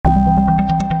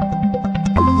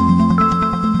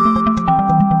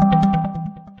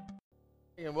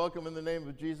welcome in the name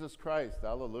of Jesus Christ.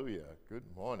 Hallelujah. Good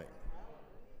morning.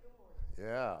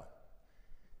 Yeah.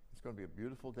 It's going to be a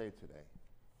beautiful day today.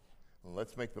 And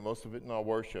let's make the most of it in our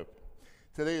worship.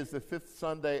 Today is the 5th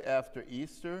Sunday after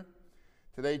Easter.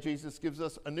 Today, Jesus gives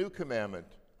us a new commandment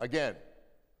again.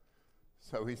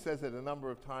 So he says it a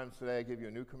number of times today. I give you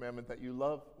a new commandment, that you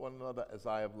love one another as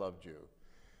I have loved you.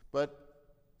 But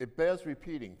it bears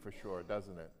repeating for sure,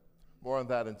 doesn't it? More on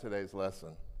that in today's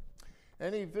lesson.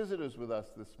 Any visitors with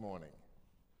us this morning?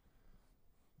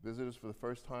 Visitors for the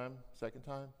first time, second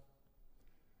time?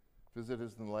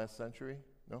 Visitors in the last century?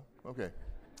 No? Okay.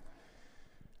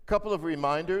 Couple of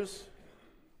reminders.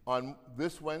 On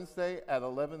this Wednesday at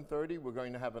 11:30, we're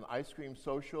going to have an ice cream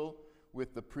social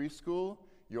with the preschool.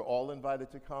 You're all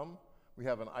invited to come. We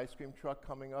have an ice cream truck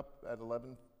coming up at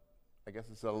 11, I guess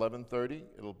it's at 11:30.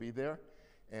 It'll be there.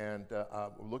 And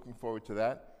we're looking forward to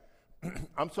that.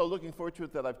 I'm so looking forward to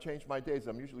it that I've changed my days.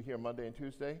 I'm usually here Monday and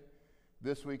Tuesday.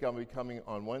 This week I'll be coming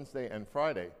on Wednesday and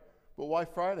Friday. But why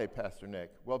Friday, Pastor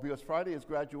Nick? Well, because Friday is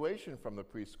graduation from the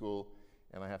preschool,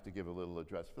 and I have to give a little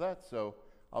address for that, so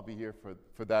I'll be here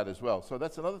for that as well. So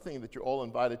that's another thing that you're all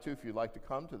invited to if you'd like to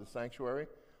come to the sanctuary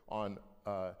on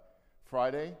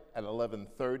Friday at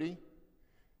 11:30.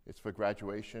 It's for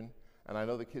graduation. And I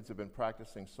know the kids have been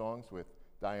practicing songs with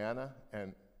Diana,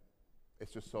 and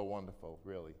it's just so wonderful,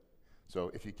 really. So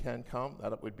if you can come,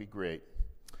 that would be great.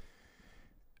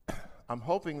 I'm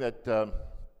hoping that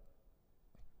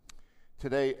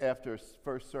today, after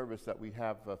first service, that we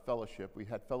have fellowship. We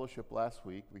had fellowship last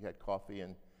week. We had coffee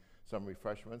and some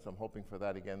refreshments. I'm hoping for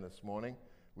that again this morning.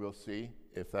 We'll see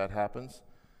if that happens.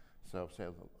 So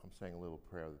I'm saying a little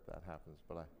prayer that happens.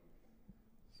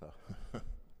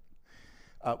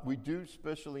 We do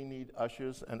especially need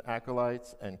ushers and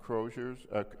acolytes and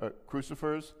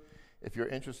crucifers. If you're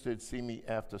interested, see me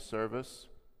after service.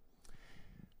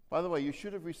 By the way, you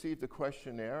should have received a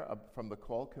questionnaire from the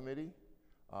call committee.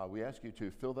 We ask you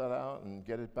to fill that out and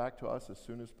get it back to us as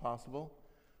soon as possible.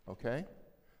 Okay?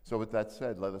 So with that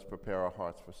said, let us prepare our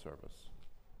hearts for service.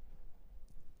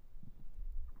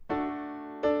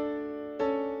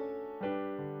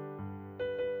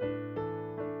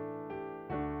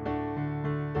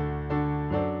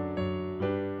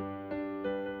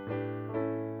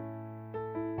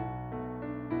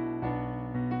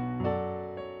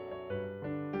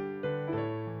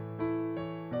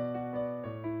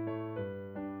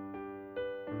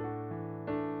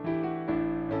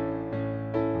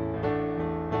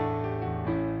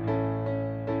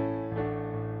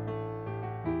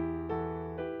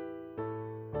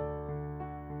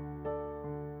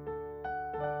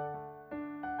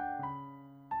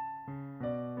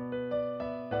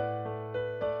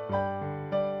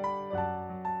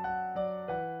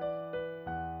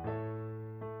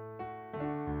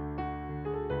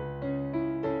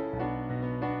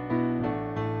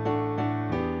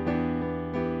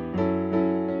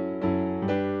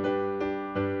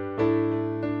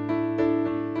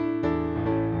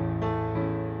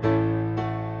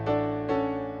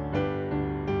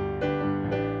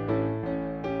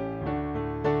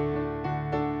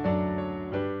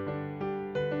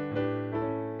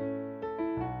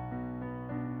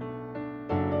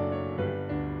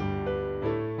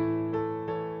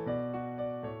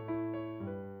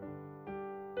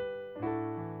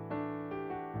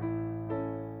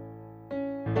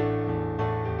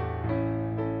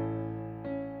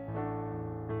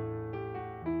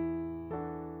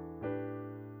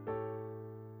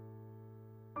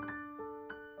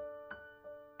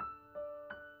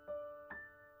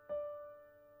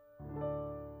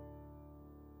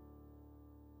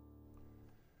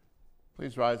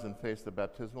 Please rise and face the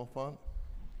baptismal font.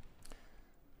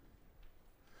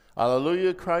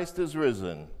 Alleluia, Christ is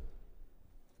risen.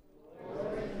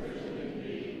 Lord is risen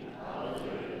indeed.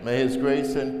 Alleluia. May his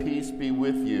grace and peace be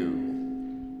with you.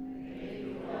 May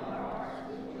you fill our hearts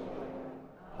with joy.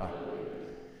 Alleluia.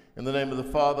 In the name of the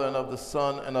Father, and of the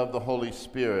Son, and of the Holy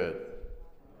Spirit.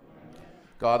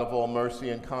 God of all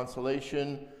mercy and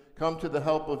consolation, come to the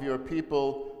help of your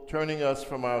people, turning us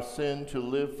from our sin to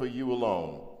live for you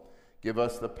alone. Give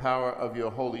us the power of your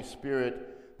Holy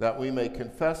Spirit, that we may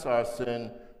confess our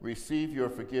sin, receive your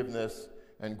forgiveness,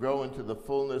 and grow into the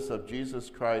fullness of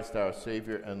Jesus Christ, our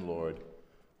Savior and Lord.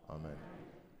 Amen.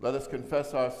 Let us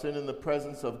confess our sin in the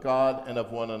presence of God and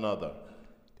of one another.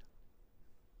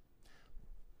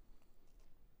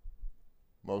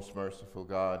 Most merciful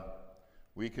God,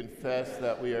 we confess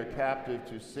that we are captive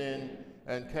to sin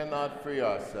and cannot free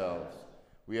ourselves.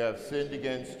 We have sinned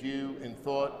against you in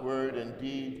thought, word, and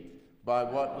deed, by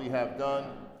what we have done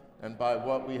and by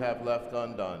what we have left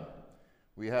undone.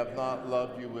 We have not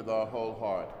loved you with our whole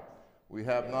heart. we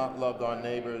have not loved our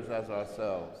neighbors as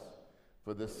ourselves.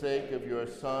 For the sake of your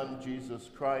Son, Jesus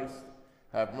Christ,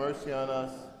 have mercy on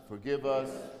us, forgive us,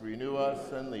 renew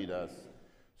us, and lead us,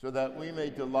 so that we may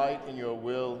delight in your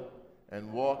will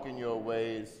and walk in your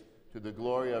ways to the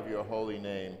glory of your holy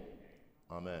name.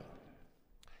 Amen.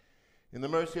 In the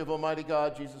mercy of Almighty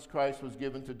God, Jesus Christ was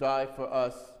given to die for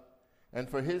us, and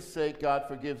for his sake God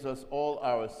forgives us all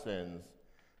our sins.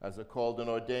 As a called and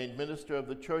ordained minister of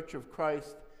the Church of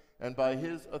Christ, and by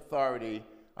his authority,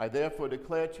 I therefore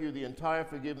declare to you the entire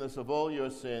forgiveness of all your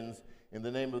sins in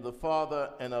the name of the Father,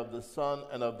 and of the Son,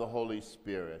 and of the Holy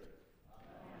Spirit.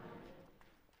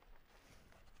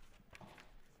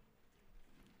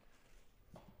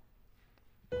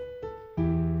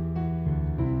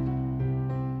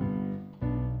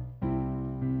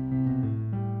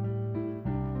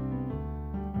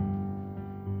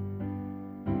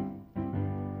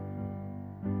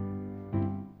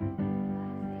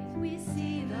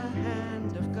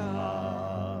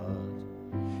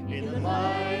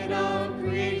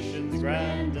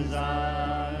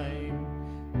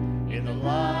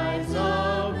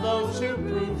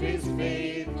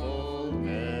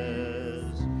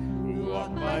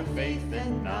 Faith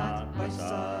and not by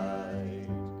sight.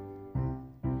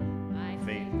 By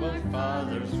faith my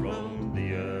fathers roamed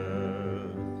the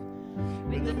earth,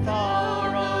 with the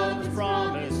power of his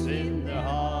promise in their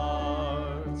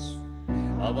hearts,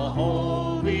 of a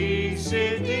holy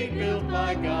city built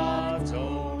by God's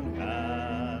own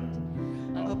hand,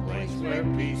 a place where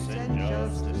peace and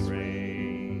justice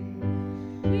reign.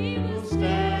 We will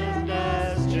stand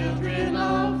as children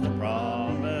of the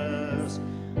promise.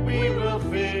 We will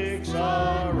fix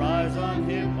our eyes on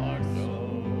him, our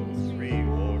soul's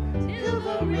reward, till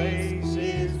the race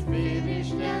is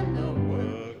finished and the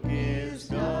work is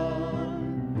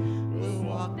done. We'll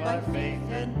walk by faith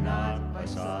and not by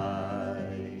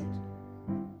sight.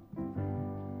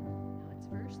 Now it's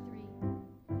verse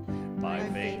 3. By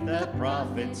faith that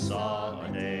prophet saw a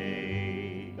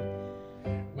day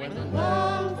when the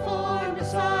longed-for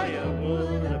Messiah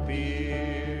would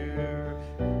appear,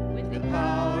 with the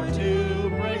power to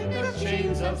break the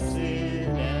chains of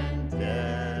sin and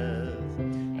death,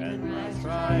 and rise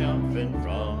triumphant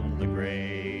from the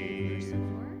grave.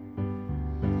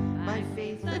 By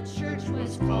faith the church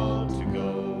was Called to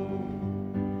go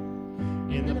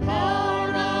in the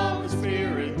power of the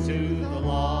Spirit to the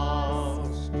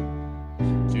lost,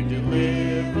 to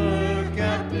deliver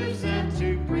captives and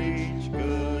to preach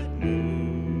good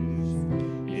news,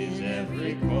 is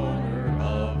every corner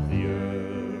of the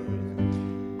earth.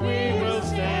 We will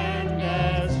stand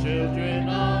as children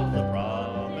of the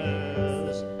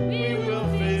promise. We will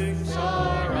fix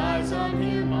our eyes on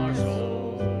him, our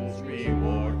soul's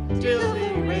reward, till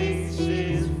the race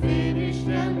is finished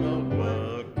and the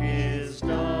work is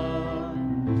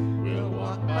done. We'll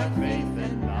walk by faith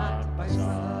and not by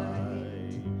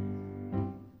sight.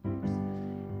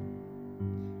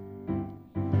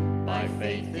 By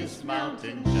faith this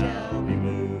mountain shall be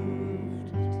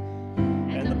moved,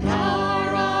 and the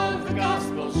power of the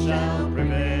gospel shall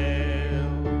prevail.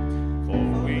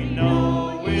 For we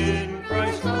know in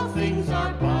Christ all things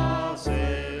are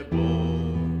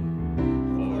possible,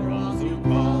 for all who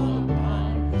call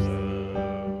upon his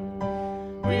name.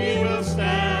 We will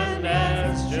stand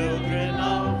as children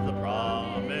of the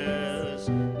promise.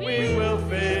 We will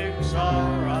fix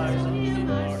our eyes on him,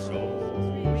 our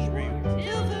souls reward,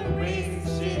 till the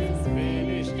race is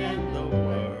finished and the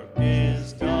work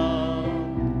is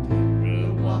done.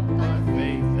 We'll walk by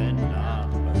faith and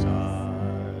not by sight.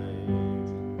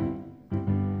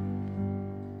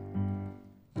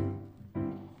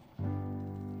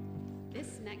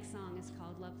 This next song is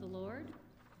called Love the Lord,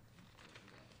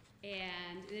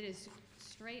 and it is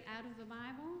straight out of the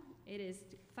Bible. It is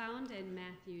found in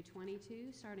Matthew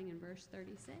 22, starting in verse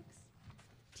 36.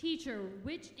 Teacher,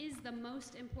 which is the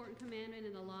most important commandment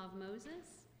in the law of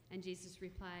Moses? And Jesus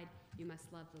replied, you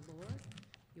must love the Lord,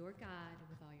 your God,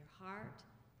 with all your heart,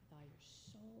 with all your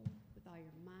soul, with all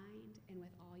your mind, and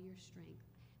with all your strength.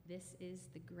 This is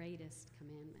the greatest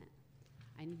commandment.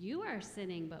 And you are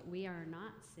sitting, but we are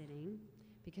not sitting,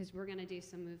 because we're going to do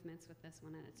some movements with this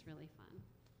one, and it's really fun.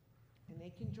 And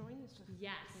they can join us if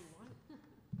Yes. they want.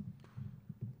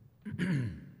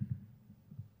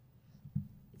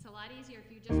 It's a lot easier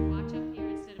if you just watch up here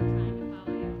instead of trying to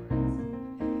follow your words.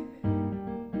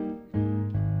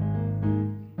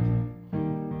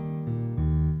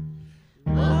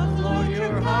 Love the Lord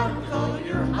your heart with all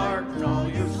your heart and all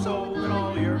your soul and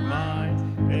all your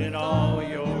mind and all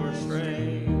your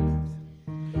strength.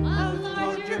 Love the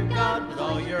Lord your God with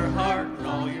all your heart and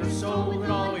all your soul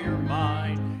and all your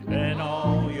mind and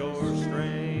all your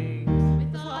strength.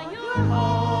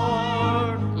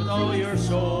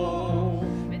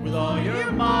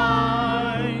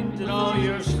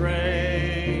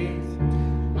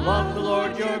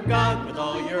 Lord God with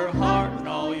all your heart and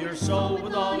all your soul,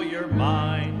 with all your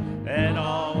mind and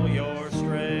all your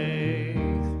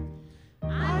strength.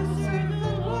 I will serve the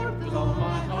Lord with all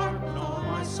my heart and all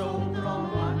my soul, with all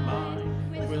my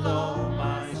mind, with all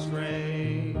my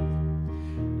strength.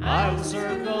 I will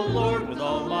serve the Lord with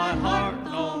all my heart and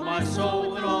all my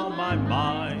soul, and all my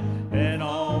mind and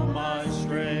all my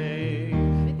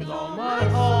strength. With all my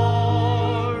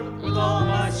heart, with all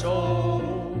my soul,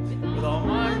 with all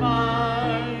my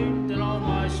mind and all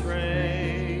my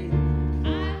strength.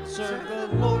 I serve the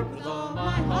Lord with all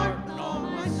my heart and all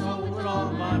my soul, and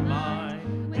all my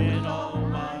mind and all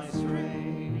my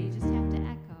strength. You just have to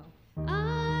echo.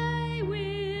 I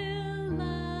will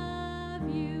love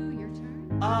you. Your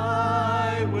turn.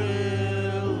 I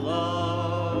will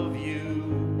love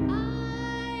you.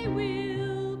 I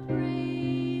will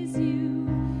praise you.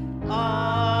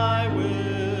 I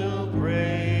will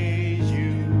praise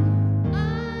you.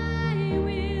 I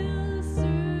will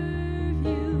serve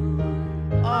you.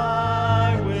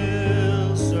 I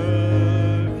will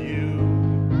serve you.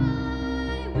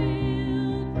 I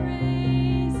will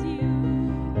praise you.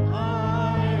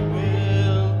 I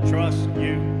will trust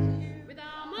you. With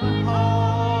all my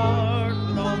Heart,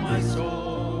 with all my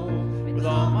soul, with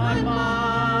all my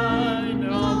mind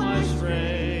and all my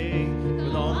strength,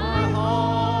 with all my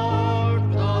heart,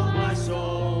 with all my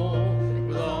soul,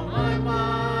 with all my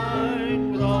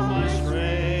mind, with all my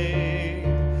strength.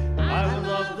 I will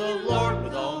love the Lord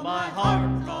with all my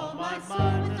heart, with all my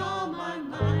mind, with all my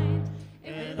mind,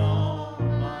 and all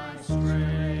my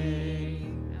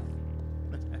strength.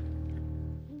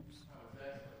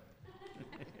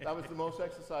 That was the most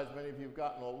exercise many of you have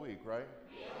gotten all week, right?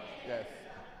 Yes.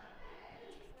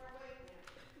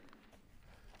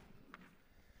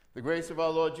 The grace of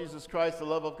our Lord Jesus Christ, the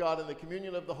love of God, and the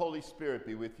communion of the Holy Spirit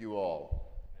be with you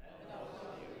all.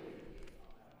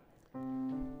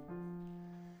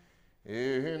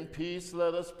 In peace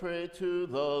let us pray to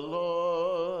the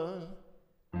Lord.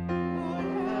 Lord,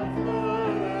 have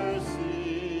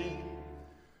mercy.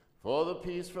 For the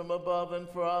peace from above and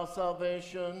for our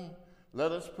salvation,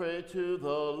 let us pray to the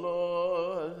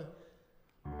Lord.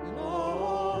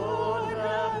 Lord,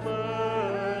 have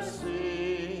mercy.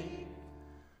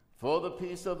 For the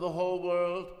peace of the whole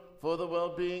world, for the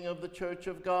well-being of the Church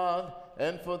of God,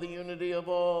 and for the unity of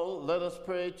all, let us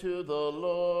pray to the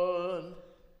Lord.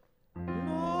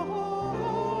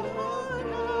 Lord,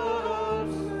 have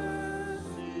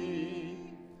mercy.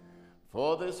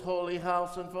 For this holy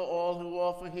house and for all who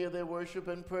offer here their worship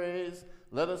and praise,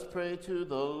 let us pray to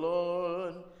the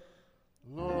Lord.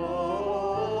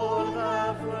 Lord,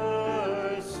 have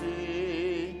mercy.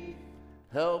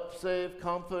 Help, save,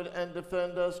 comfort, and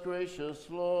defend us, gracious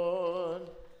Lord.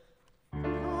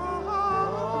 Amen.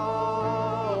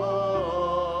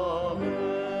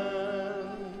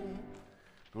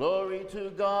 Glory to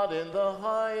God in the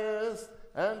highest,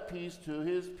 and peace to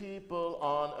his people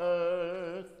on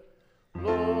earth.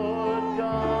 Lord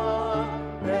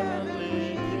God,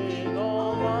 heavenly King,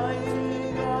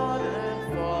 almighty God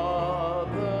and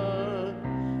Father,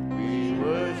 we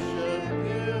worship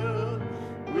you,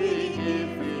 we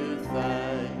give you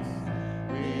thanks,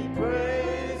 we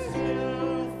praise you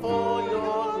for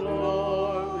your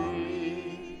glory.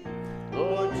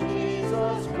 Lord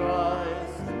Jesus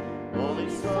Christ, only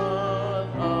Son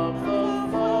of the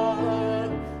Father,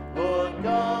 Lord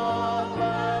God,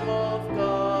 Lamb of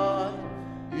God,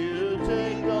 you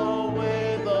take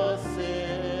away the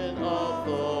sin of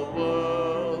the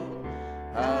world.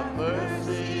 Have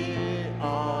mercy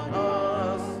on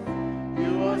us.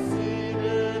 You are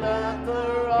seated at the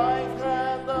right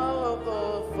hand of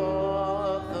the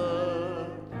Father.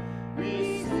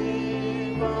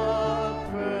 Receive our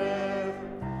prayer.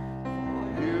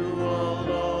 You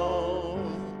alone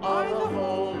are the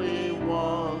Holy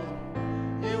One.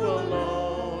 You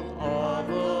alone are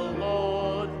the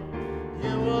Lord.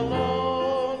 You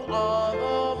alone are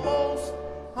the Most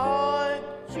High,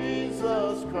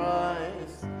 Jesus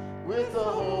Christ, with the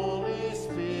Holy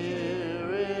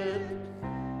Spirit,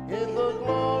 in the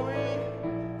glory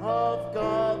of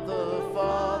God the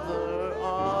Father.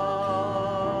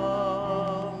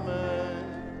 Amen.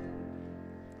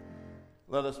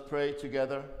 Let us pray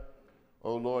together.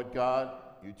 O Lord God,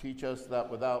 you teach us that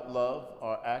without love,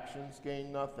 our actions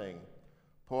gain nothing.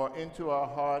 Pour into our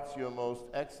hearts your most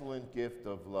excellent gift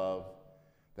of love,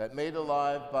 that made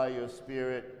alive by your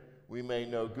Spirit, we may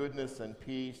know goodness and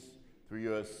peace through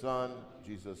your Son,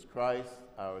 Jesus Christ,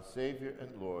 our Savior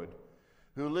and Lord,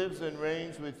 who lives and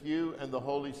reigns with you and the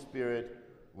Holy Spirit,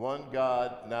 one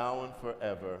God, now and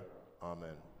forever.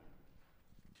 Amen.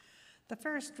 The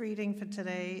first reading for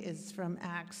today is from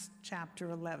Acts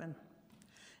chapter 11.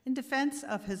 In defense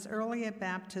of his earlier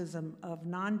baptism of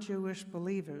non-Jewish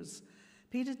believers,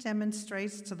 Peter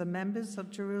demonstrates to the members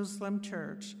of Jerusalem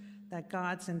Church that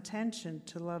God's intention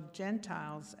to love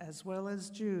Gentiles as well as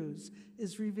Jews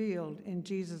is revealed in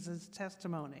Jesus'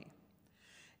 testimony.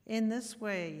 In this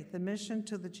way, the mission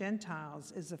to the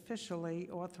Gentiles is officially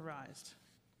authorized.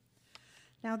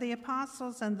 Now the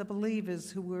apostles and the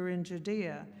believers who were in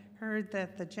Judea heard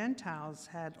that the Gentiles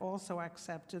had also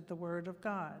accepted the word of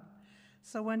God.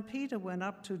 So when Peter went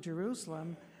up to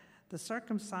Jerusalem, the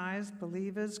circumcised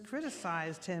believers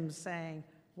criticized him, saying,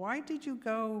 "Why did you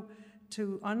go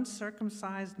to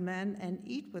uncircumcised men and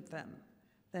eat with them?"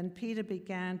 Then Peter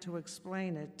began to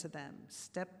explain it to them,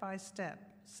 step by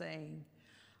step, saying,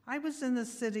 "I was in the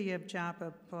city of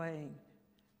Joppa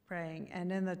praying,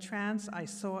 and in the trance I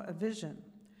saw a vision.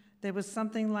 There was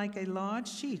something like a large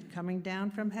sheet coming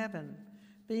down from heaven,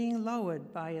 being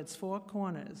lowered by its four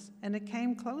corners, and it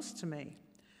came close to me.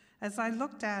 As I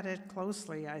looked at it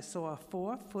closely, I saw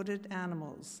four-footed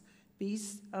animals,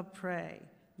 beasts of prey,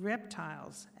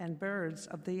 reptiles, and birds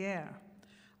of the air.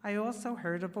 I also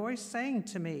heard a voice saying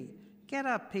to me, 'Get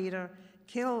up, Peter,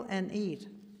 kill and eat.'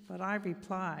 But I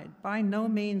replied, 'By no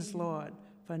means, Lord,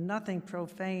 for nothing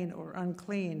profane or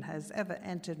unclean has ever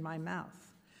entered my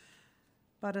mouth.'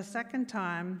 But a second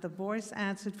time the voice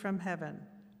answered from heaven,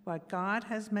 'What God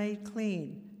has made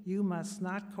clean, you must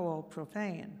not call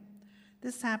profane.'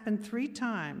 This happened 3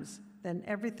 times, then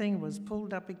everything was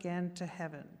pulled up again to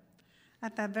heaven.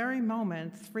 At that very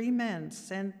moment, 3 men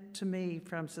sent to me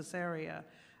from Caesarea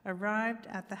arrived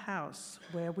at the house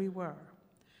where we were.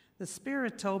 The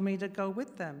Spirit told me to go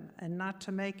with them and not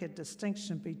to make a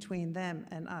distinction between them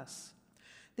and us.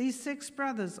 These 6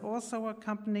 brothers also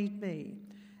accompanied me,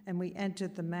 and we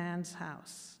entered the man's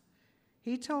house.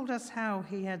 He told us how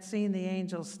he had seen the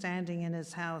angel standing in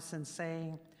his house and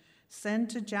saying, 'Send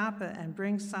to Joppa and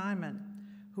bring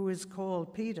Simon, who is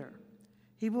called Peter.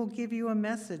 He will give you a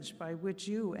message by which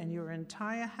you and your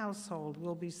entire household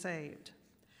will be saved.'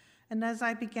 And as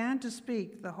I began to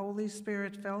speak, the Holy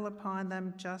Spirit fell upon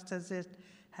them just as it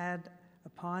had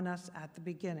upon us at the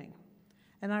beginning.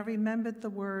 And I remembered the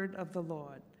word of the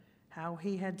Lord, how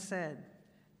he had said,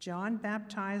 'John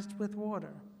baptized with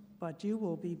water, but you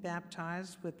will be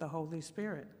baptized with the Holy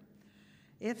Spirit.'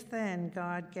 If then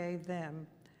God gave them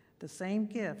the same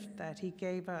gift that he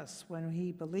gave us when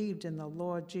he believed in the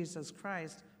Lord Jesus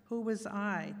Christ, who was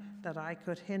I that I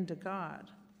could hinder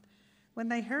God?" When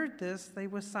they heard this, they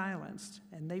were silenced,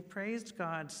 and they praised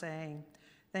God, saying,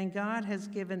 "Then God has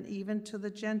given even to the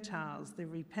Gentiles the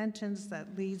repentance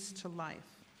that leads to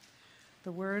life."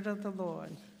 The word of the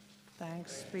Lord.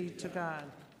 Thanks be to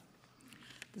God.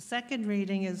 The second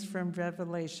reading is from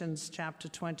Revelations chapter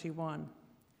 21.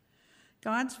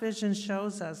 God's vision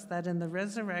shows us that in the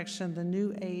resurrection, the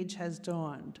new age has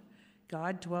dawned.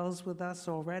 God dwells with us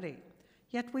already,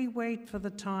 yet we wait for the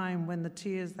time when the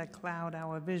tears that cloud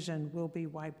our vision will be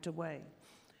wiped away.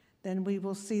 Then we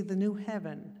will see the new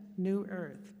heaven, new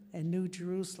earth, and new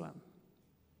Jerusalem.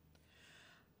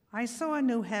 I saw a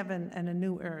new heaven and a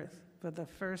new earth, for the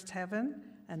first heaven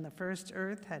and the first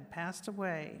earth had passed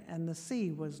away, and the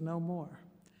sea was no more.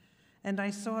 And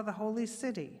I saw the holy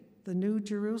city, the new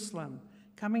Jerusalem,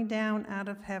 coming down out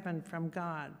of heaven from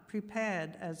God,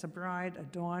 prepared as a bride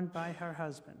adorned by her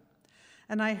husband.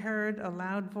 And I heard a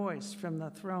loud voice from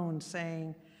the throne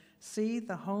saying, "See,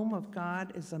 the home of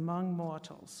God is among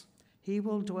mortals. He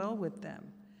will dwell with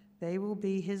them. They will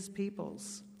be his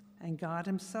peoples, and God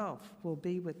himself will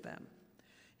be with them.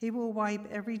 He will wipe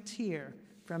every tear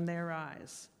from their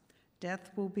eyes.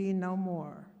 Death will be no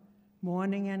more.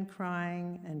 Mourning and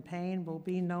crying and pain will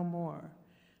be no more,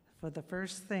 for the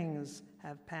first things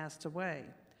have passed away."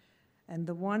 And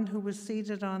the one who was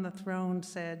seated on the throne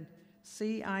said,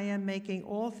 "See, I am making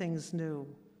all things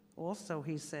new." Also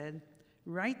he said,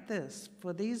 "Write this,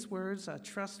 for these words are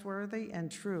trustworthy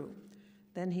and true."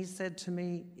 Then he said to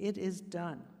me, "It is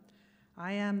done.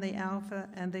 I am the Alpha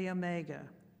and the Omega,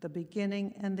 the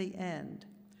beginning and the end.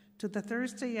 To the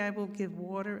thirsty I will give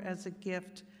water as a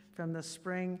gift from the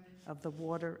spring of the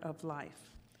water of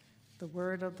life." The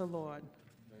word of the Lord.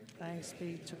 Thanks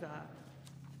be to God.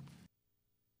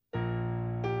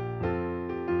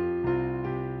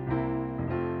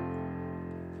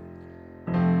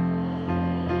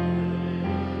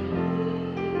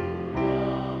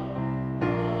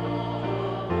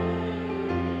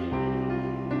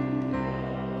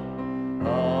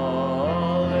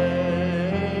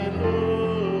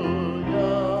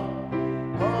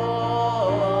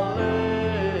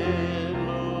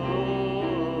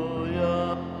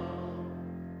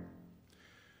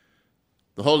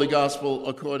 The Holy Gospel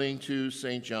according to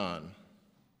St. John.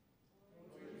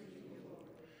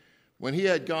 When he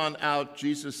had gone out,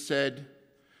 Jesus said,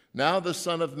 "Now the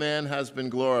Son of Man has been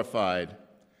glorified,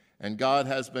 and God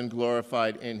has been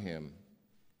glorified in him.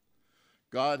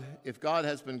 If God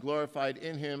has been glorified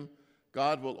in him,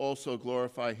 God will also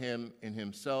glorify him in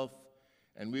himself,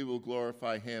 and we will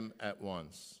glorify him at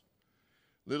once.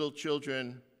 Little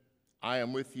children, I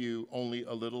am with you only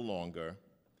a little longer.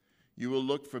 You will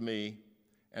look for me,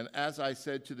 and as I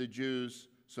said to the Jews,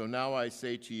 so now I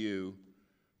say to you,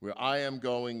 where I am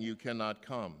going, you cannot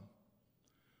come.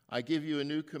 I give you a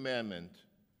new commandment,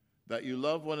 that you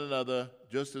love one another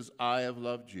just as I have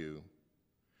loved you.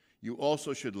 You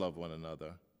also should love one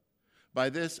another. By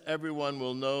this, everyone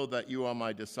will know that you are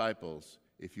my disciples,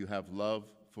 if you have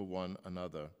love for one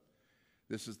another."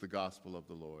 This is the gospel of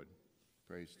the Lord.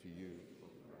 Praise to you.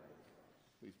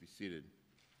 Please be seated.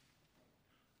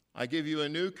 I give you a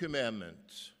new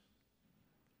commandment,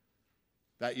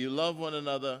 that you love one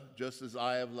another just as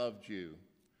I have loved you.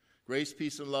 Grace,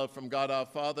 peace, and love from God our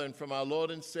Father and from our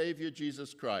Lord and Savior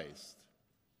Jesus Christ.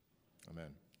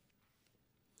 Amen.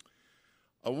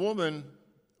 A woman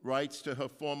writes to her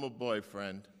former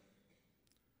boyfriend,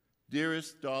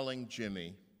 "Dearest darling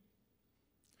Jimmy,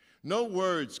 no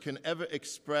words can ever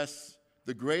express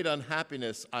the great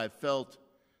unhappiness I've felt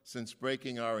since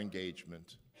breaking our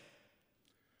engagement.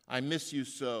 I miss you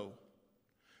so.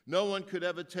 No one could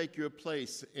ever take your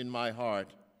place in my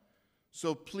heart.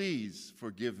 So please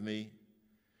forgive me.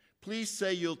 Please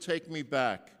say you'll take me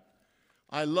back.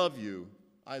 I love you.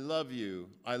 I love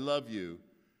you. I love you.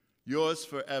 Yours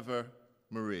forever,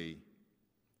 Marie.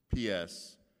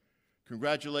 P.S.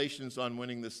 Congratulations on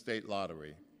winning the state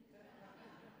lottery."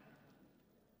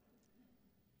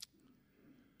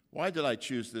 Why did I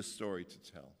choose this story to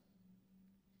tell?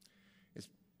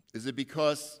 Is it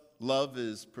because love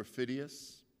is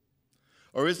perfidious?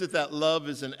 Or is it that love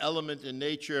is an element in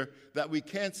nature that we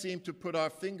can't seem to put our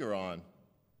finger on?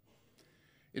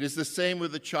 It is the same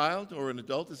with a child or an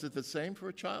adult. Is it the same for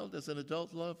a child as an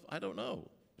adult love? I don't know.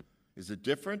 Is it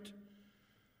different?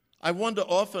 I wonder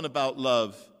often about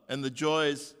love and the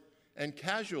joys and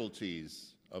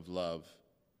casualties of love.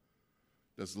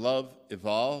 Does love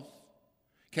evolve?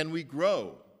 Can we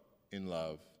grow in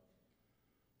love?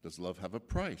 Does love have a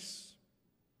price?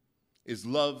 Is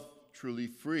love truly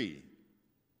free?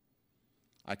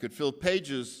 I could fill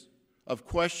pages of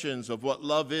questions of what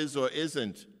love is or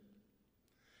isn't.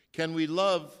 Can we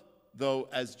love, though,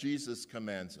 as Jesus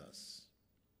commands us?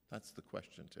 That's the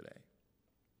question today.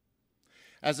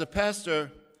 As a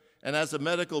pastor and as a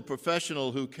medical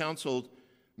professional who counseled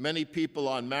many people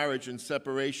on marriage and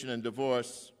separation and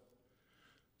divorce,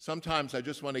 sometimes I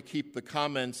just want to keep the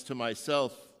comments to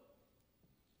myself.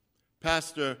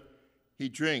 Pastor, he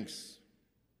drinks.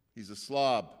 He's a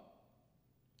slob.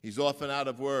 He's often out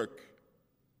of work.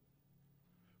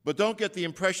 But don't get the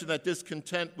impression that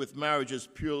discontent with marriage is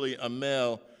purely a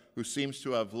male who seems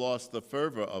to have lost the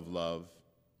fervor of love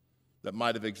that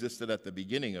might have existed at the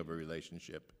beginning of a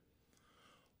relationship.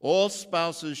 All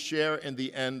spouses share in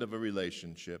the end of a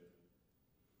relationship.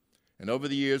 And over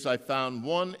the years, I found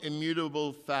one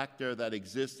immutable factor that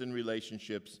exists in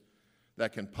relationships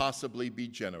that can possibly be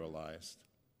generalized.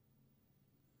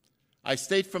 I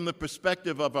state from the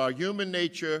perspective of our human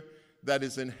nature that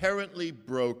is inherently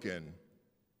broken.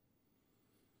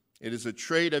 It is a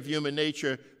trait of human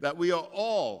nature that we are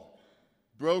all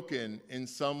broken in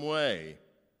some way.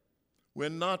 We're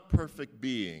not perfect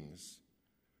beings.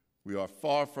 We are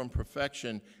far from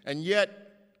perfection, and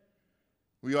yet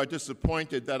we are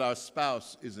disappointed that our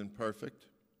spouse isn't perfect.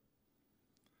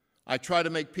 I try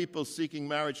to make people seeking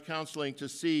marriage counseling to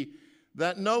see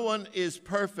that no one is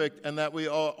perfect and that we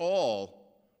are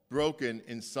all broken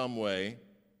in some way.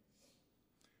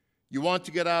 You want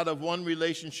to get out of one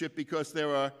relationship because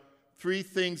there are 3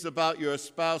 things about your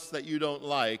spouse that you don't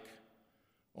like,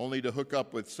 only to hook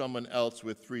up with someone else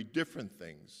with 3 different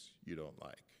things you don't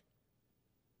like.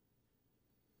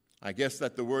 I guess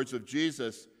that the words of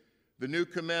Jesus, the new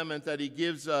commandment that he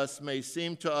gives us, may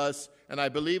seem to us, and I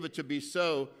believe it to be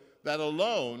so, that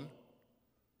alone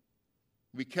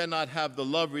we cannot have the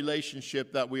love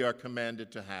relationship that we are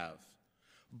commanded to have.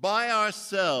 By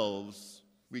ourselves,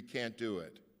 we can't do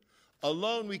it.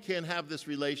 Alone, we can't have this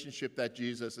relationship that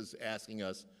Jesus is asking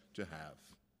us to have.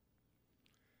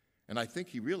 And I think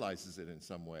he realizes it in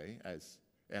some way, as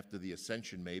after the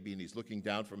ascension maybe, and he's looking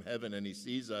down from heaven and he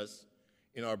sees us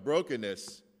in our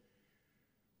brokenness.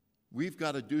 We've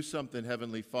got to do something,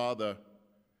 Heavenly Father,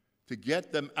 to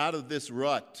get them out of this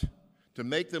rut, to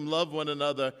make them love one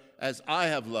another as I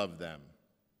have loved them.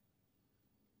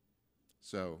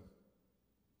 So,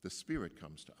 the Spirit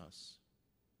comes to us.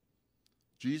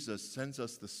 Jesus sends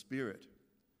us the Spirit.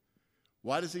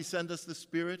 Why does he send us the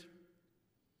Spirit?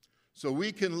 So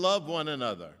we can love one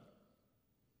another,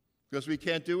 because we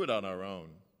can't do it on our own.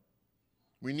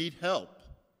 We need help.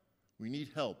 We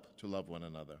need help to love one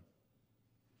another.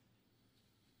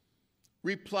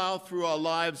 We plow through our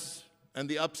lives, and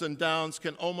the ups and downs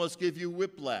can almost give you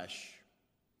whiplash.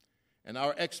 And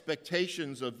our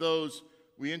expectations of those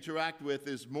we interact with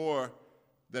is more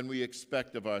than we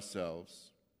expect of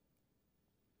ourselves.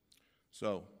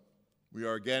 So, we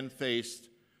are again faced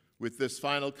with this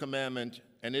final commandment,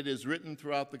 and it is written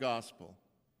throughout the gospel.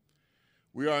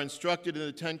 We are instructed in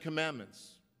the Ten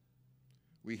Commandments.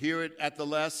 We hear it at the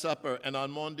Last Supper and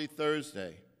on Maundy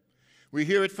Thursday. We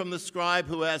hear it from the scribe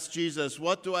who asked Jesus,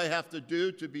 "What do I have to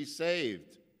do to be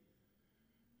saved?"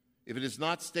 If it is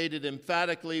not stated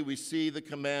emphatically, we see the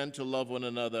command to love one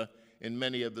another in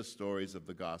many of the stories of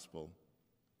the gospel.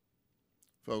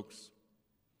 Folks,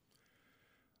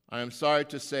 I am sorry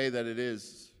to say that it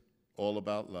is all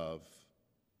about love.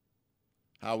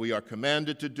 How we are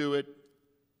commanded to do it,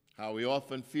 how we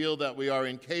often feel that we are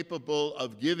incapable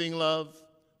of giving love,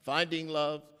 finding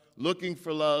love, looking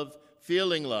for love,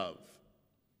 feeling love.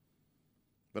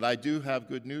 But I do have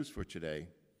good news for today.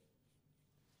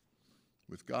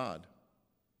 With God,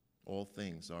 all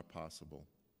things are possible.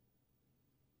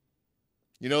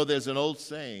 You know, there's an old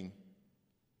saying,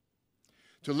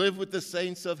 to live with the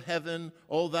saints of heaven,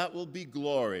 oh, that will be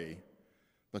glory.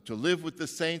 But to live with the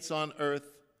saints on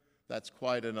earth, that's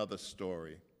quite another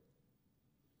story.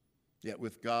 Yet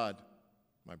with God,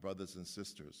 my brothers and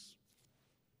sisters,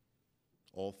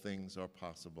 all things are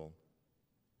possible.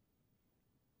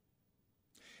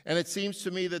 And it seems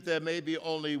to me that there may be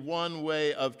only one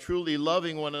way of truly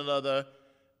loving one another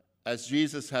as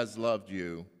Jesus has loved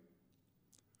you.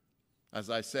 As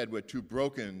I said, we're too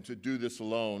broken to do this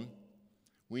alone.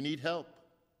 We need help.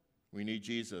 We need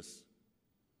Jesus.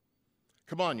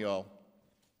 Come on, y'all.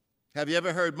 Have you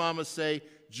ever heard mama say,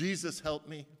 "Jesus, help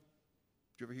me"?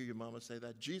 Did you ever hear your mama say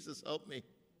that? "Jesus, help me."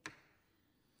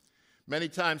 Many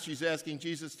times she's asking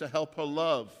Jesus to help her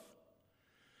love.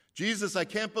 "Jesus, I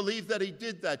can't believe that he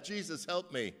did that. Jesus,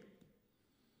 help me."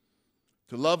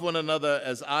 To love one another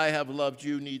as I have loved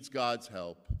you needs God's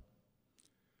help.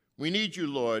 We need you,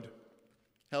 Lord.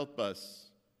 Help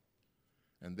us.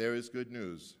 And there is good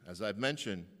news. As I've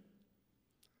mentioned,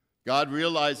 God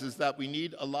realizes that we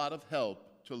need a lot of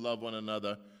help to love one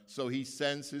another, so he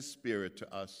sends his Spirit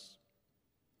to us.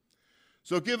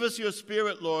 So give us your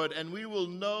Spirit, Lord, and we will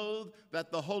know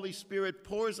that the Holy Spirit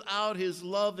pours out his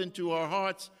love into our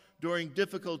hearts during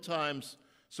difficult times,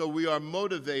 so we are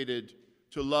motivated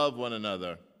to love one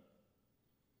another.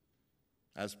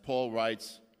 As Paul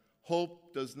writes,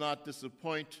 hope does not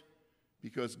disappoint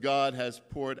because God has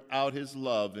poured out his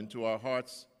love into our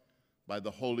hearts by the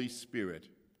Holy Spirit,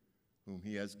 whom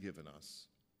he has given us.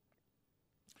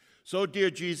 So,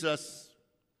 dear Jesus,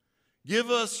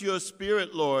 give us your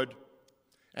Spirit, Lord,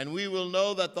 and we will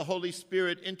know that the Holy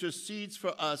Spirit intercedes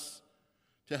for us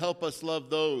to help us love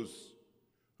those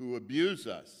who abuse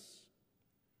us.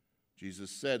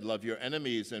 Jesus said, "Love your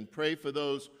enemies and pray for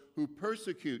those who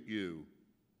persecute you."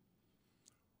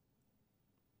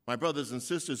 My brothers and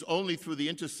sisters, only through the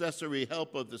intercessory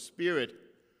help of the Spirit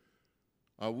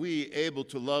are we able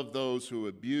to love those who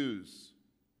abuse,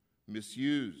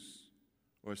 misuse,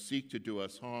 or seek to do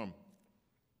us harm.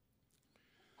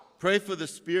 Pray for the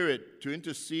Spirit to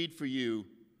intercede for you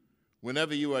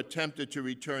whenever you are tempted to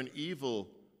return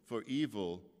evil for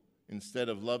evil instead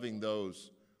of loving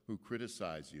those who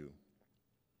criticize you.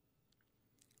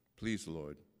 Please,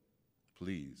 Lord,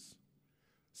 please,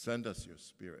 send us your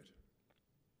Spirit.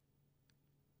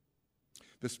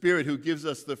 The Spirit who gives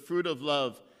us the fruit of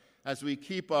love as we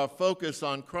keep our focus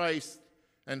on Christ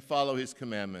and follow his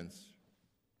commandments.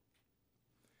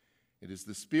 It is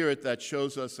the Spirit that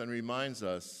shows us and reminds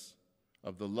us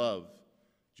of the love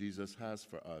Jesus has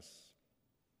for us.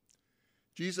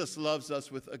 Jesus loves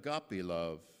us with agape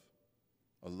love,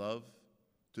 a love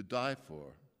to die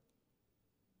for.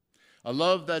 A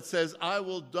love that says, "I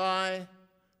will die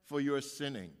for your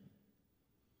sinning."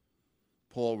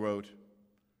 Paul wrote,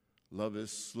 "Love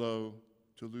is slow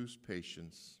to lose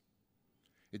patience.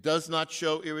 It does not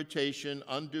show irritation,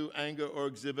 undue anger, or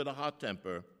exhibit a hot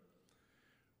temper.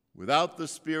 Without the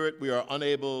Spirit, we are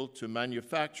unable to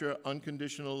manufacture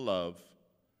unconditional love.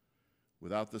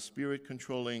 Without the Spirit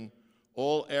controlling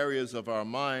all areas of our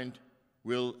mind,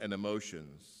 will, and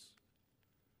emotions.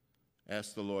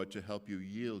 Ask the Lord to help you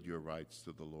yield your rights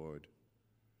to the Lord.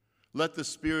 Let the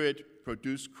Spirit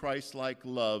produce Christ-like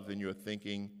love in your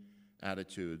thinking,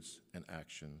 attitudes, and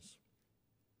actions.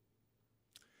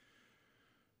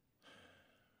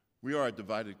 We are a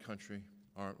divided country,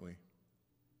 aren't we?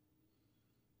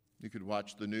 You could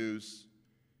watch the news,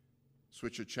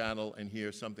 switch a channel, and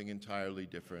hear something entirely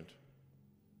different.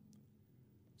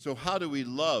 So how do we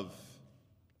love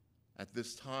at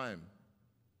this time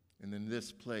and in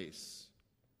this place?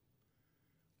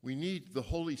 We need the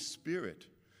Holy Spirit.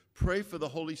 Pray for the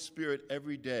Holy Spirit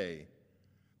every day,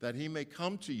 that he may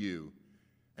come to you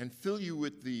and fill you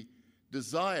with the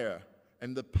desire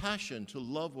and the passion to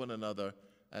love one another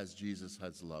as Jesus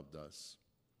has loved us.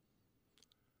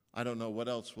 I don't know what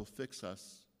else will fix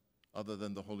us other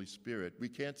than the Holy Spirit. We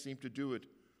can't seem to do it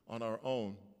on our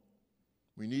own.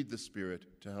 We need the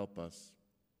Spirit to help us.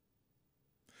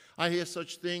 I hear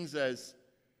such things as,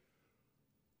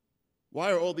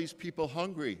 why are all these people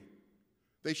hungry?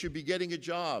 They should be getting a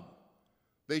job.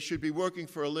 They should be working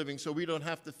for a living so we don't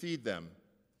have to feed them.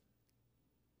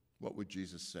 What would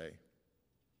Jesus say?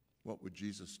 What would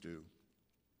Jesus do?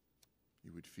 He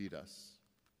would feed us.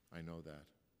 I know that.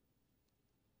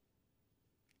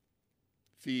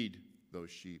 Feed those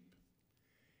sheep.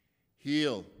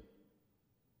 Heal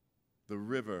the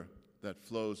river that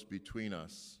flows between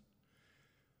us.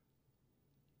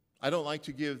 I don't like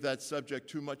to give that subject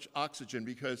too much oxygen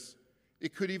because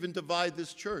it could even divide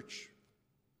this church.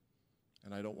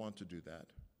 And I don't want to do that.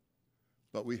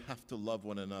 But we have to love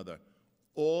one another.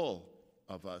 All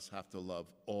of us have to love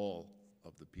all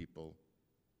of the people.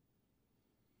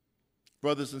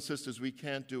 Brothers and sisters, we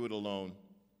can't do it alone.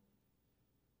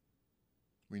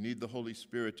 We need the Holy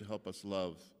Spirit to help us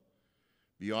love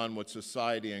beyond what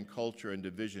society and culture and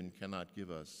division cannot give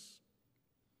us.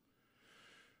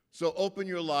 So open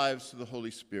your lives to the Holy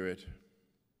Spirit.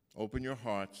 Open your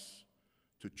hearts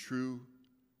to true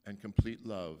and complete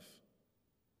love,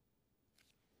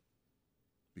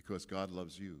 because God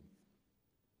loves you,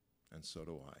 and so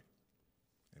do I.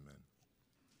 Amen.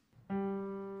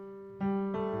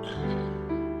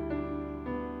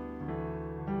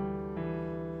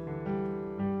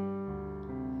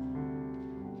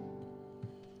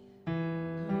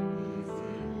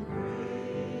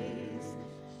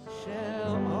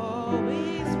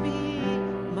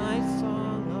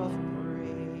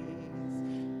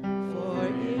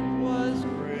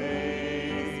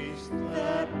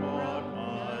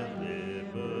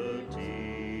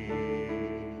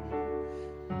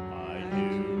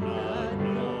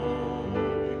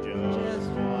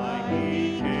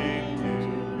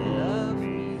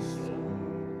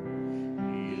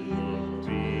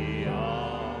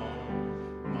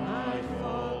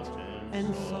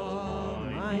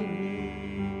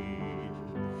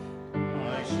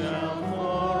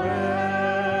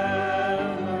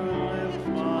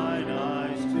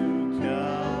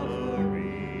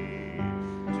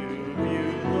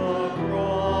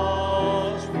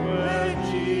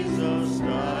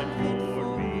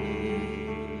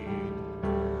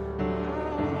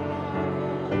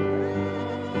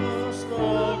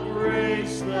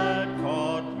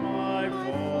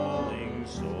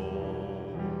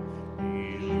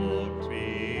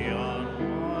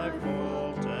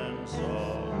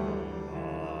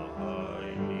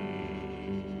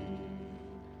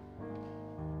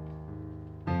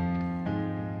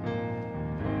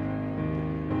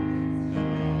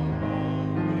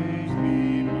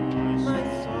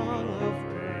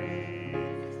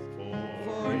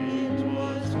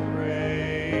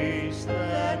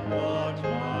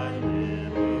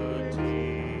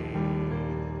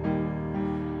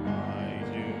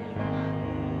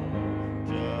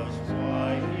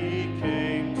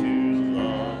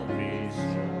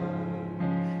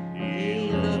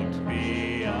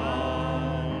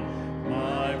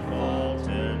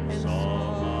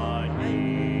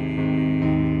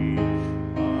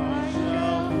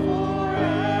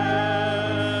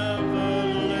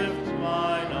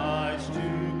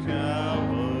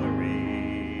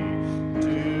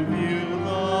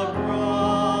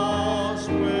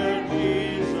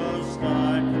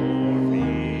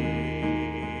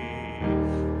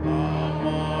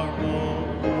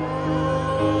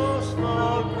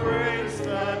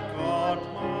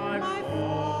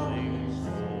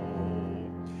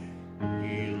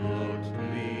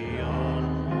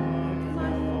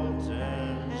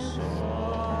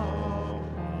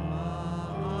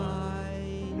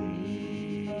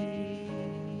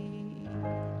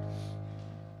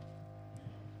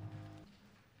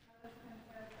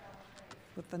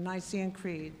 With the Nicene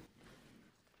Creed.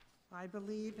 I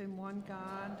believe in one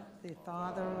God, the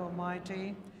Father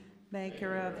Almighty,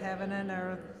 maker of heaven and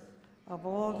earth, of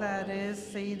all that is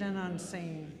seen and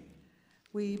unseen.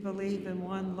 We believe in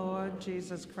one Lord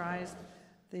Jesus Christ,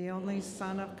 the only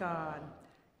Son of God,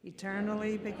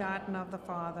 eternally begotten of the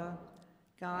Father,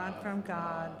 God from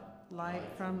God, light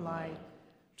from light,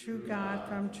 true God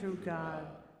from true God,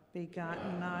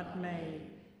 begotten, not made,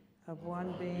 of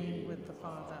one being with the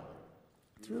Father.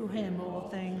 Through him all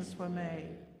things were made.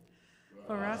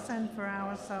 For us and for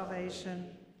our salvation,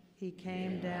 he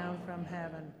came down from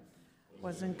heaven,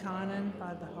 was incarnate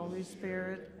by the Holy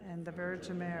Spirit and the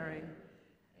Virgin Mary,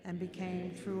 and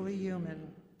became truly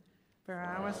human. For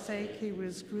our sake he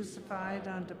was crucified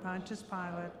under Pontius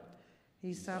Pilate.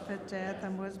 He suffered death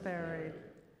and was buried.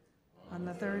 On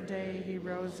the third day he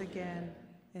rose again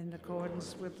in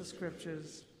accordance with the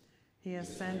Scriptures. He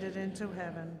ascended into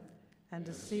heaven and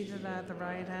is seated at the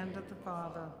right hand of the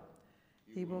Father.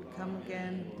 He will come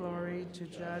again in glory to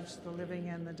judge the living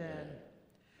and the dead,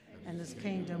 and his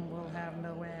kingdom will have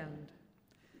no end.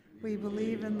 We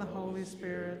believe in the Holy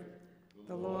Spirit,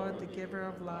 the Lord, the giver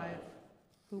of life,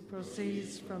 who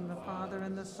proceeds from the Father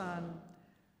and the Son,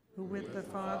 who with the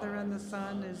Father and the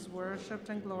Son is worshipped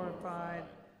and glorified,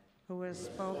 who has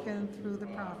spoken through the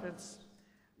prophets.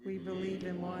 We believe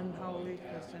in one holy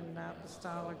Christian and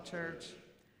apostolic church.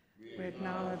 We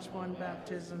acknowledge one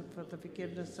baptism for the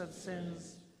forgiveness of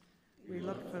sins. We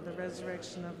look for the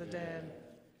resurrection of the dead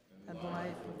and the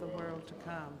life of the world to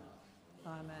come.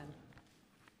 Amen.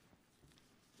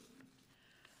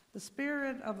 The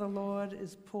Spirit of the Lord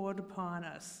is poured upon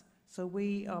us, so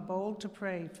we are bold to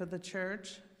pray for the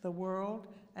church, the world,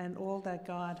 and all that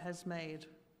God has made.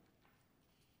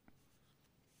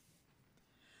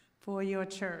 For your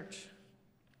church.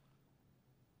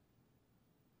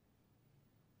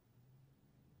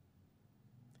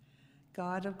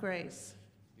 God of grace,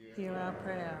 hear our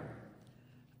prayer.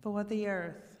 For the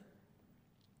earth.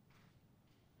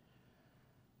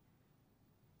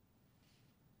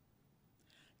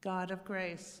 God of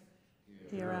grace,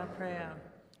 hear our prayer.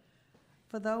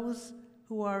 For those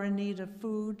who are in need of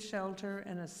food, shelter,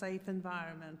 and a safe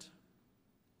environment.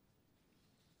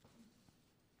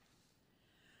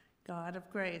 God of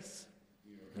grace,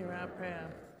 hear our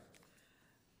prayer.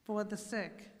 For the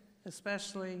sick,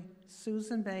 especially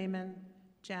Susan Bayman,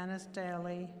 Janice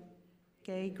Daly,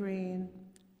 Gay Green,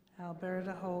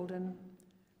 Alberta Holden,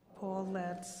 Paul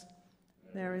Letts,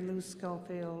 Mary Lou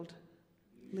Schofield,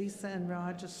 Lisa and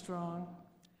Roger Strong,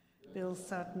 Bill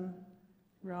Sutton,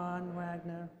 Ron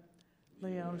Wagner,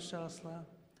 Leo Schosler,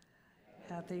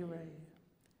 Kathy Ray,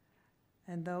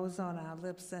 and those on our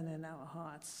lips and in our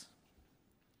hearts.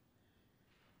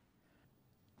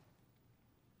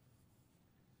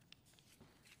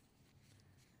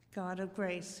 God of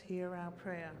grace, hear our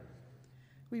prayer.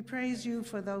 We praise you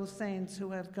for those saints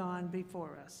who have gone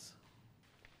before us.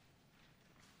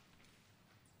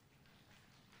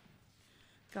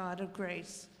 God of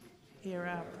grace, hear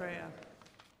our prayer.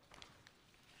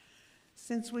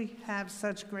 Since we have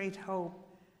such great hope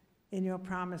in your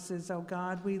promises, O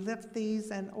God, we lift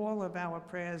these and all of our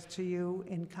prayers to you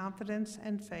in confidence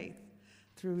and faith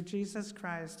through Jesus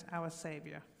Christ, our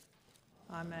Savior.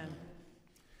 Amen.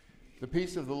 The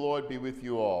peace of the Lord be with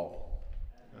you all.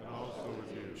 And also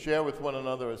with you. Share with one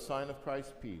another a sign of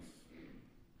Christ's peace.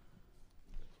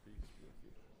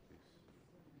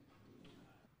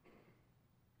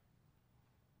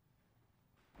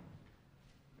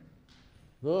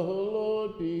 The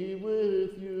Lord be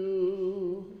with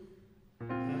you.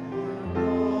 And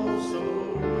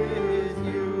also with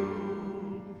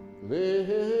you.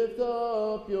 Lift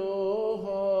up your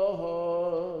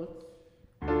hearts.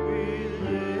 We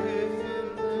lift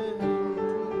them to the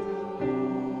Lord.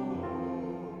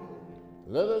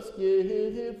 Let us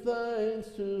give thanks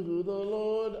to the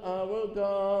Lord our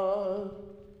God.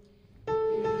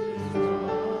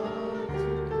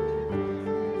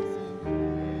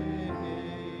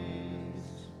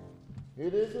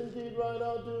 It is indeed right,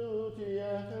 our duty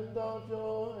and our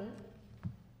joy,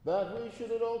 that we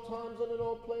should at all times and in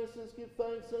all places give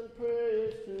thanks and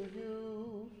praise to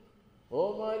you,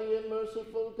 Almighty and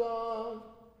merciful God,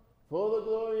 for the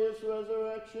glorious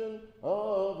resurrection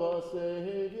of our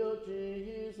Savior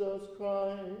Jesus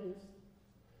Christ,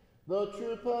 the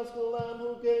true Paschal Lamb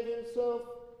who gave himself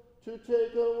to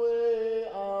take away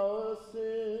our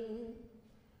sin,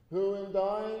 who in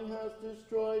dying has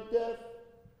destroyed death,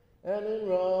 and in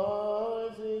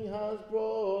rising has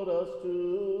brought us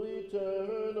to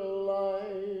eternal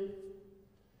life.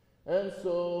 And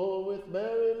so with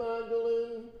Mary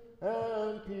Magdalene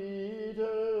and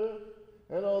Peter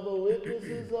and all the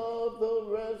witnesses of the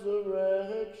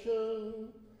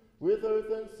resurrection, with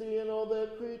earth and sea and all their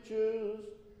creatures,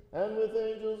 and with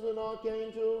angels and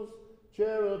archangels,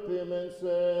 cherubim and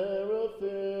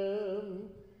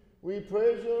seraphim, we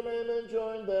praise your name and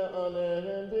join their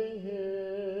unending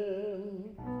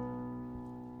hymn.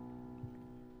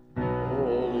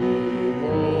 Holy,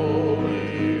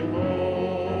 holy,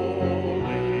 holy,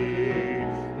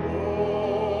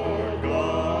 Lord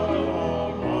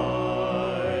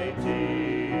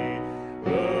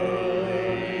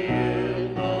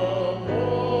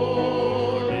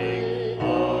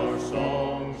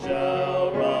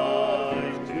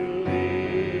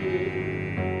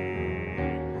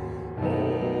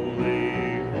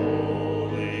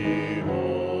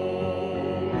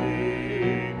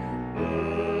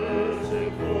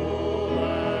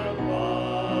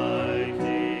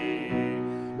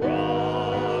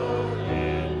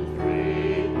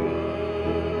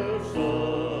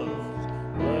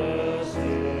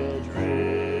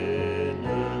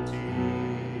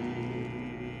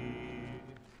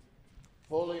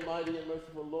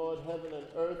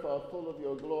earth are full of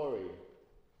your glory.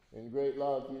 In great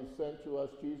love you sent to us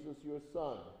Jesus, your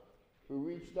Son, who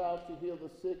reached out to heal the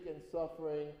sick and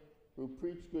suffering, who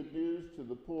preached good news to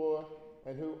the poor,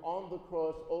 and who on the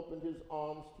cross opened his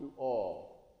arms to all.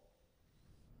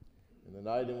 In the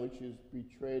night in which he was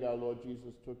betrayed, our Lord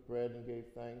Jesus took bread and gave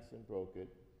thanks and broke it,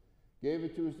 gave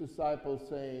it to his disciples,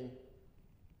 saying,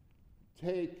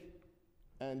 "Take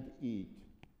and eat.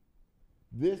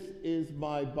 This is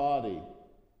my body,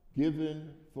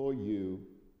 given for you.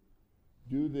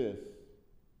 Do this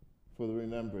for the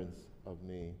remembrance of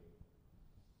me."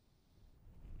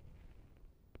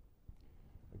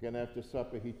 Again, after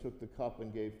supper, he took the cup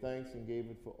and gave thanks and gave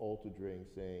it for all to drink,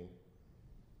 saying,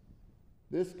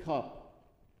 "This cup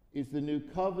is the new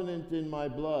covenant in my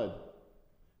blood,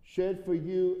 shed for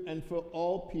you and for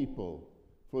all people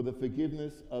for the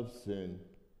forgiveness of sin.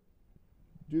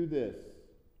 Do this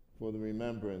for the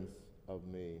remembrance of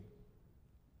me."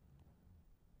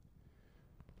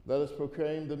 Let us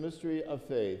proclaim the mystery of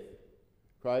faith.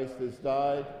 Christ has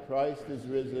died, Christ is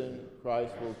risen,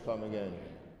 Christ will come again.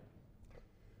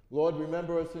 Lord,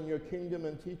 remember us in your kingdom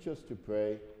and teach us to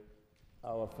pray.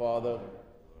 Our Father,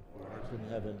 who art in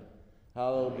heaven,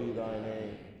 hallowed be thy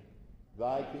name.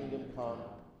 Thy kingdom come,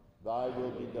 thy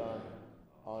will be done,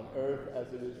 on earth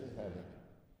as it is in heaven.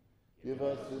 Give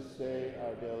us this day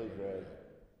our daily bread,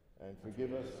 and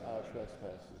forgive us our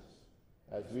trespasses,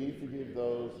 as we forgive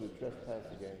those who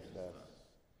trespass against us.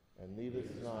 And lead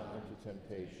us not into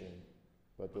temptation,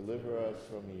 but deliver us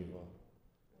from evil.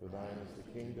 For thine is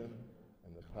the kingdom,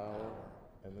 and the power,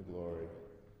 and the glory,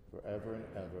 forever and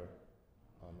ever.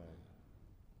 Amen.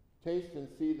 Taste and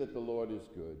see that the Lord is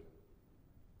good.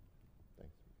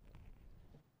 Thanks.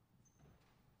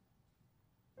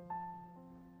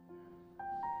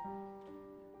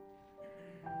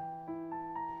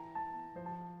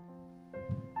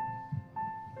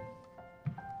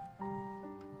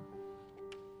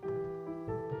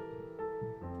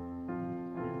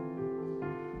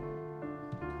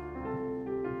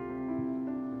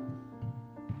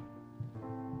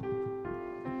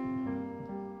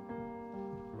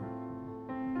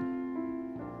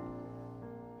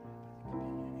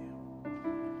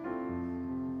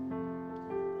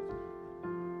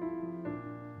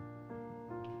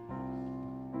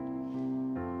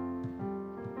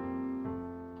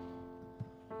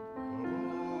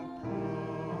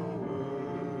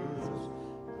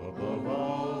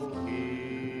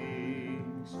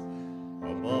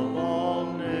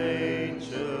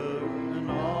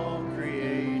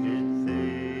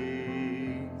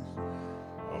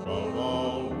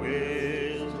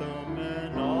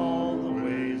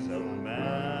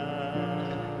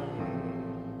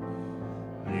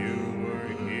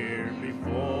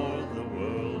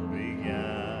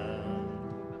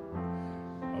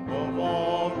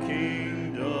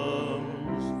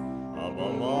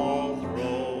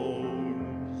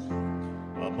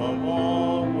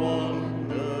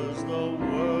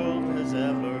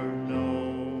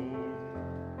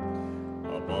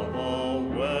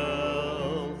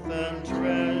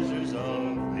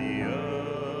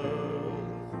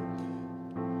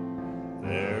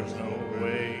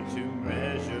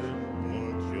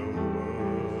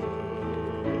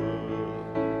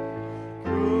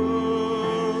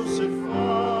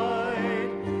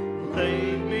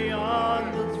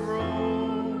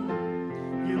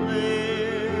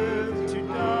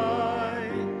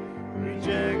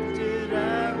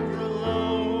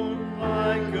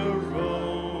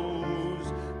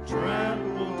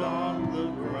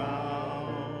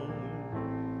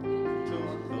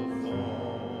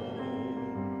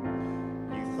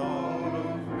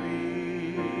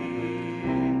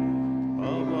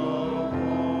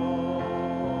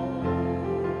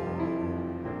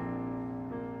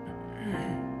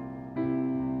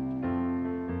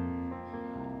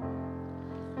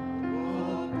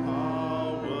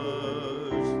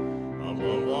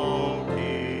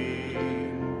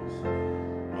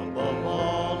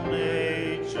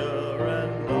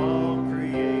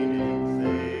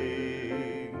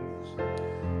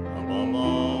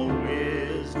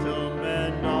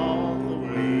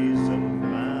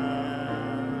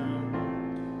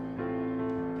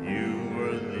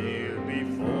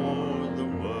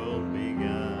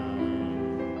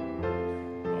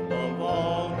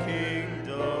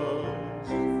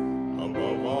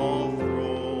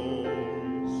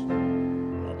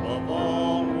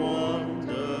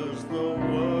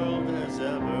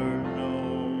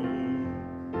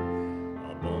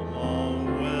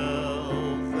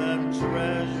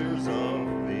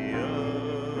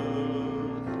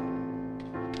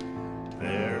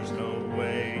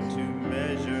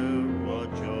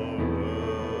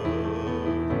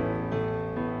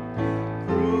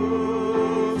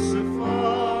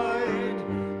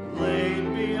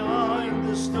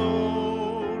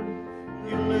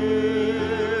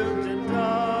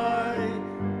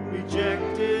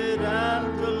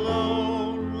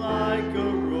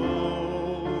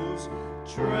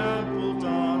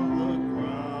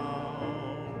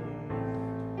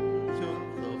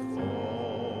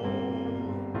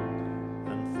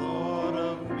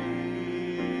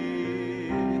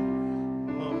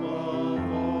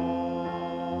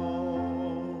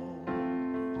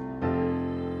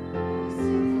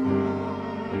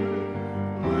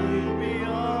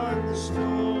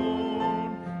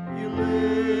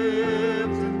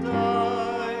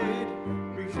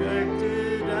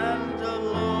 rejected and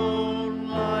alone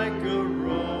like a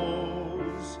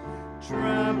rose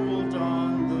trampled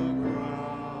on the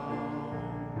ground,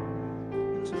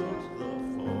 took the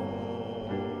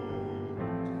fold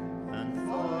and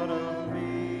thought of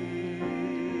me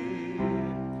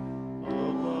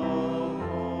above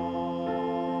all.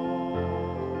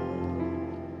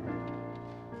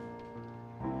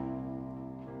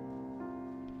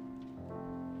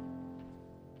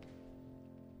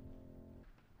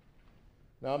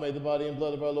 Now may the body and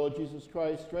blood of our Lord Jesus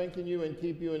Christ strengthen you and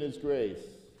keep you in his grace.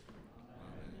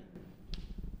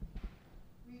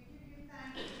 We give you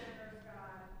thanks, generous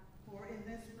God, for in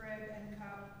this bread and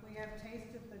cup we have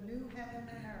tasted the new heaven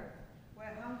and earth,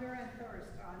 where hunger and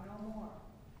thirst are no more.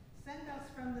 Send us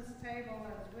from this table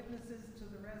as witnesses to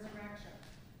the resurrection,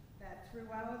 that through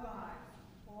our lives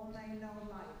all may know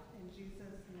life. In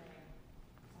Jesus' name.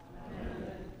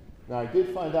 Amen. Now I did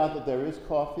find out that there is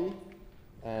coffee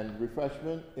and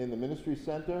refreshment in the ministry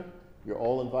center. You're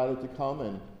all invited to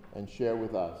come and share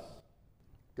with us.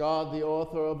 God, the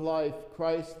author of life,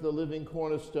 Christ, the living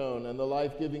cornerstone, and the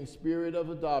life-giving spirit of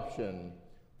adoption,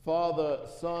 Father,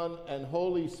 Son, and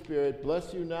Holy Spirit,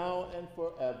 bless you now and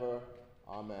forever.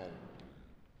 Amen.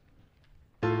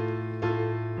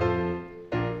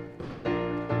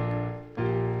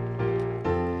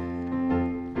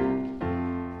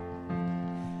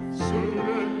 Soon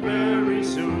and very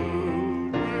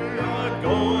soon, we are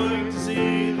going to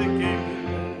see the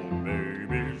King.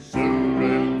 Baby, soon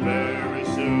and very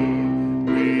soon,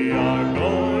 we are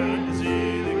going to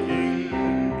see the King.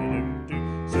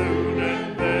 Soon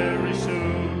and very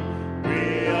soon,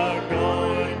 we are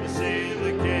going to see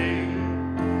the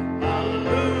King.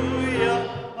 Hallelujah,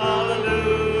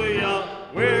 hallelujah,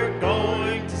 we're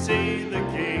going to see the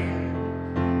King.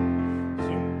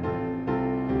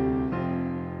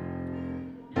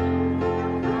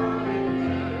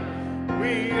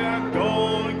 We are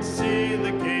going to see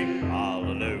the King,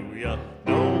 hallelujah.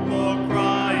 No more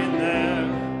crying there.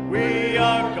 We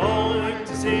are going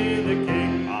to see the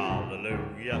King,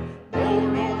 hallelujah. No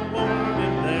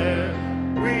mourning there.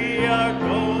 We are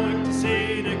going to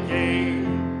see the King,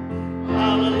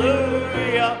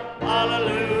 hallelujah,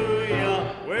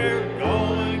 hallelujah. We're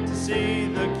going to see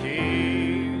the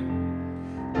King.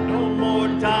 No more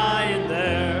dying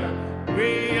there.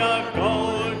 We are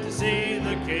going to see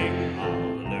the King.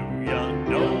 Hallelujah.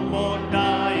 No more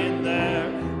dying there.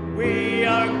 We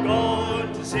are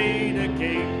going to see the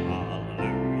King.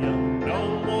 Hallelujah.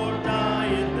 No more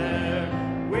dying there.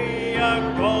 We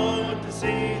are going to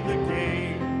see the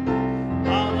King.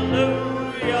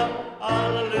 Hallelujah.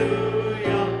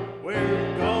 Hallelujah.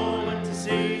 We're going to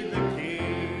see the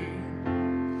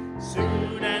King.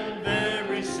 Soon and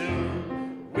very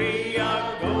soon, we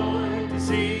are going to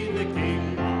see the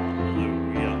King.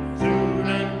 Hallelujah. Soon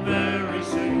and very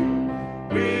soon,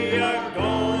 we are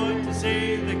going to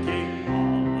see the King.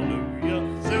 Hallelujah.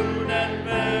 Soon and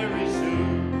very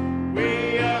soon,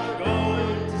 we are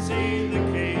going to see the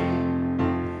King.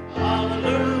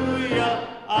 Hallelujah.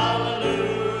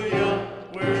 Hallelujah.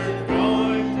 We're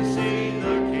going to see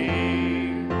the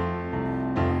King.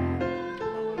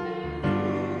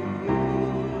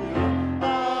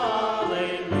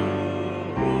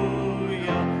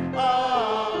 Hallelujah,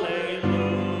 hallelujah,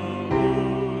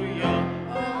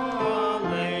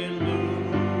 hallelujah.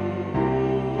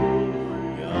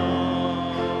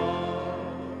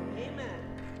 Amen.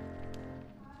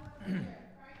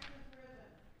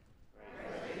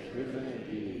 Risen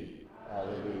indeed.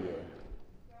 Hallelujah.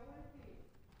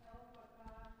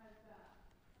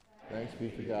 Thanks be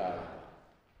to God.